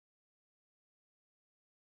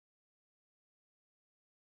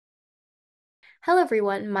Hello,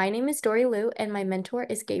 everyone. My name is Dorie Liu, and my mentor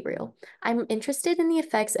is Gabriel. I'm interested in the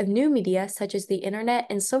effects of new media, such as the internet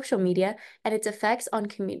and social media, and its effects on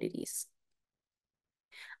communities.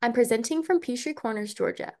 I'm presenting from Peachtree Corners,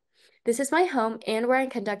 Georgia. This is my home and where I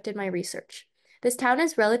conducted my research. This town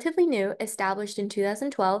is relatively new, established in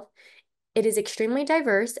 2012. It is extremely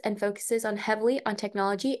diverse and focuses heavily on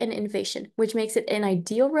technology and innovation, which makes it an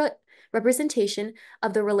ideal representation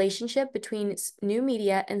of the relationship between new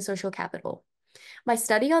media and social capital. My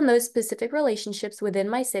study on those specific relationships within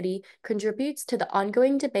my city contributes to the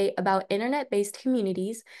ongoing debate about internet-based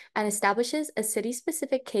communities and establishes a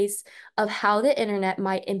city-specific case of how the internet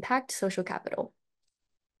might impact social capital.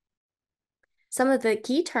 Some of the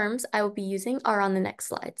key terms I will be using are on the next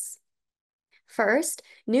slides. First,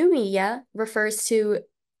 new media refers to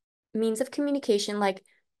means of communication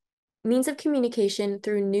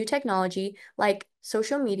through new technology like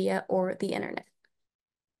social media or the internet.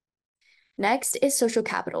 Next is social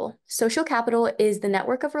capital. Social capital is the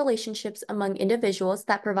network of relationships among individuals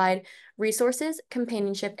that provide resources,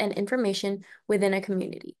 companionship, and information within a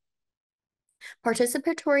community.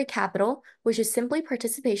 Participatory capital, which is simply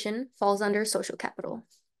participation, falls under social capital.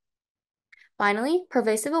 Finally,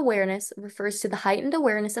 pervasive awareness refers to the heightened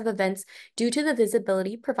awareness of events due to the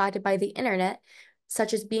visibility provided by the internet,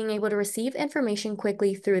 such as being able to receive information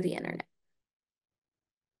quickly through the internet.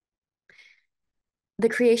 The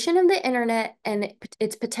creation of the internet and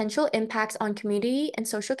its potential impacts on community and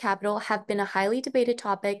social capital have been a highly debated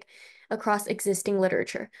topic across existing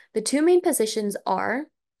literature. The two main positions are: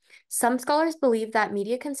 some scholars believe that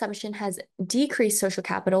media consumption has decreased social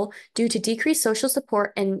capital due to decreased social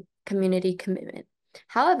support and community commitment.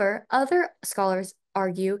 However, other scholars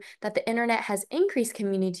argue that the internet has increased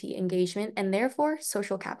community engagement and therefore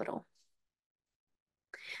social capital.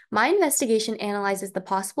 My investigation analyzes the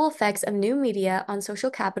possible effects of new media on social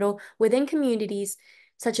capital within communities,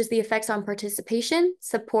 such as the effects on participation,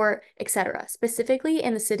 support, etc., specifically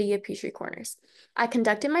in the city of Peachtree Corners. I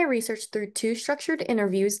conducted my research through two structured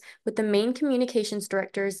interviews with the main communications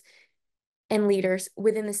directors and leaders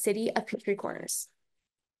within the city of Peachtree Corners.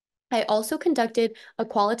 I also conducted a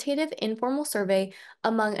qualitative informal survey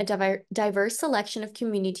among a diverse selection of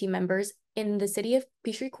community members in the city of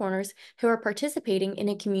Peachtree Corners who are participating in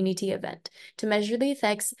a community event to measure the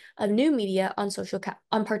effects of new media on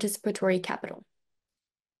participatory capital.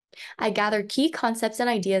 I gathered key concepts and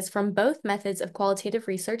ideas from both methods of qualitative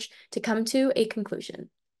research to come to a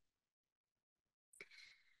conclusion.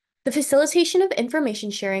 The facilitation of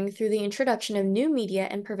information sharing through the introduction of new media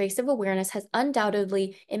and pervasive awareness has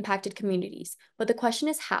undoubtedly impacted communities, but the question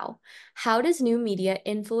is how? How does new media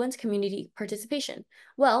influence community participation?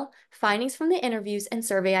 Well, findings from the interviews and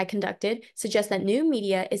survey I conducted suggest that new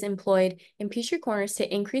media is employed in Peachtree Corners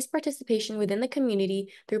to increase participation within the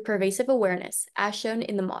community through pervasive awareness, as shown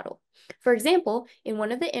in the model. For example, in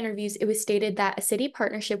one of the interviews, it was stated that a city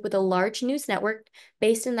partnership with a large news network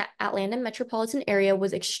based in the Atlanta metropolitan area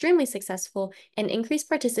was extremely successful and increased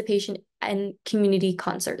participation in community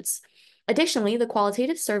concerts. Additionally, the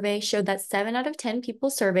qualitative survey showed that 7 out of 10 people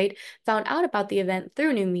surveyed found out about the event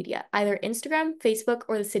through new media, either Instagram, Facebook,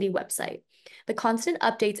 or the city website. The constant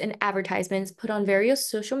updates and advertisements put on various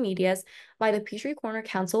social medias by the Peachtree Corner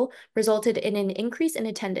Council resulted in an increase in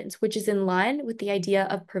attendance, which is in line with the idea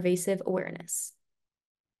of pervasive awareness.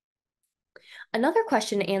 Another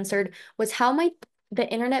question answered was how might the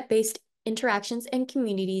internet-based interactions and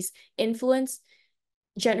communities influence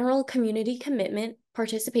general community commitment,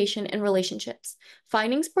 participation, and relationships.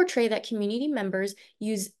 Findings portray that community members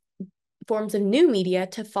use forms of new media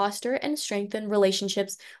to foster and strengthen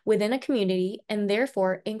relationships within a community and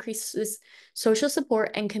therefore increases social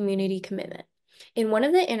support and community commitment. In one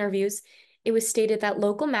of the interviews, it was stated that a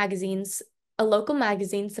local magazine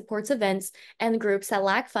supports events and groups that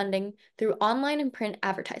lack funding through online and print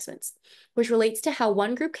advertisements, which relates to how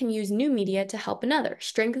one group can use new media to help another,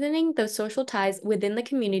 strengthening those social ties within the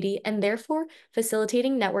community and therefore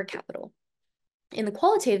facilitating network capital. In the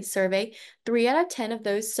qualitative survey, 3 out of 10 of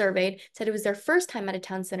those surveyed said it was their first time at a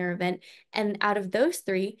town center event, and out of those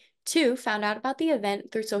 3, 2 found out about the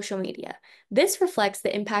event through social media. This reflects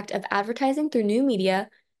the impact of advertising through new media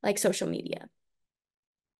like social media.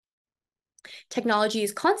 Technology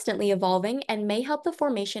is constantly evolving and may help the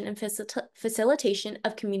formation and facilitation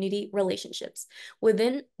of community relationships.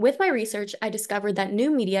 With my research, I discovered that new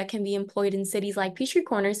media can be employed in cities like Peachtree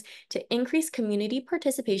Corners to increase community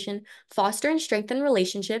participation, foster and strengthen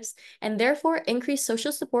relationships, and therefore increase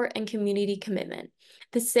social support and community commitment.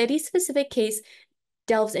 The city-specific case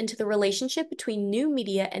delves into the relationship between new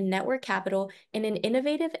media and network capital in an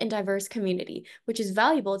innovative and diverse community, which is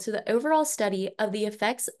valuable to the overall study of the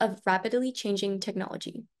effects of rapidly changing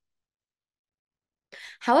technology.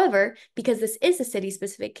 However, because this is a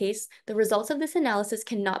city-specific case, the results of this analysis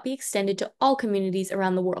cannot be extended to all communities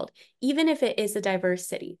around the world, even if it is a diverse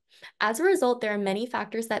city. As a result, there are many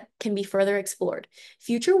factors that can be further explored.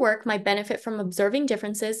 Future work might benefit from observing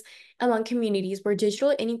differences among communities where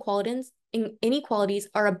digital inequalities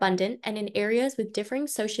are abundant and in areas with differing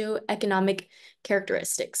socioeconomic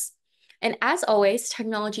characteristics. And as always,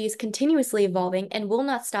 technology is continuously evolving and will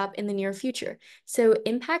not stop in the near future. So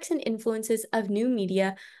impacts and influences of new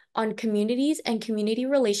media on communities and community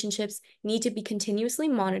relationships need to be continuously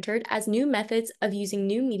monitored as new methods of using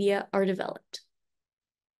new media are developed.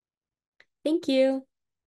 Thank you.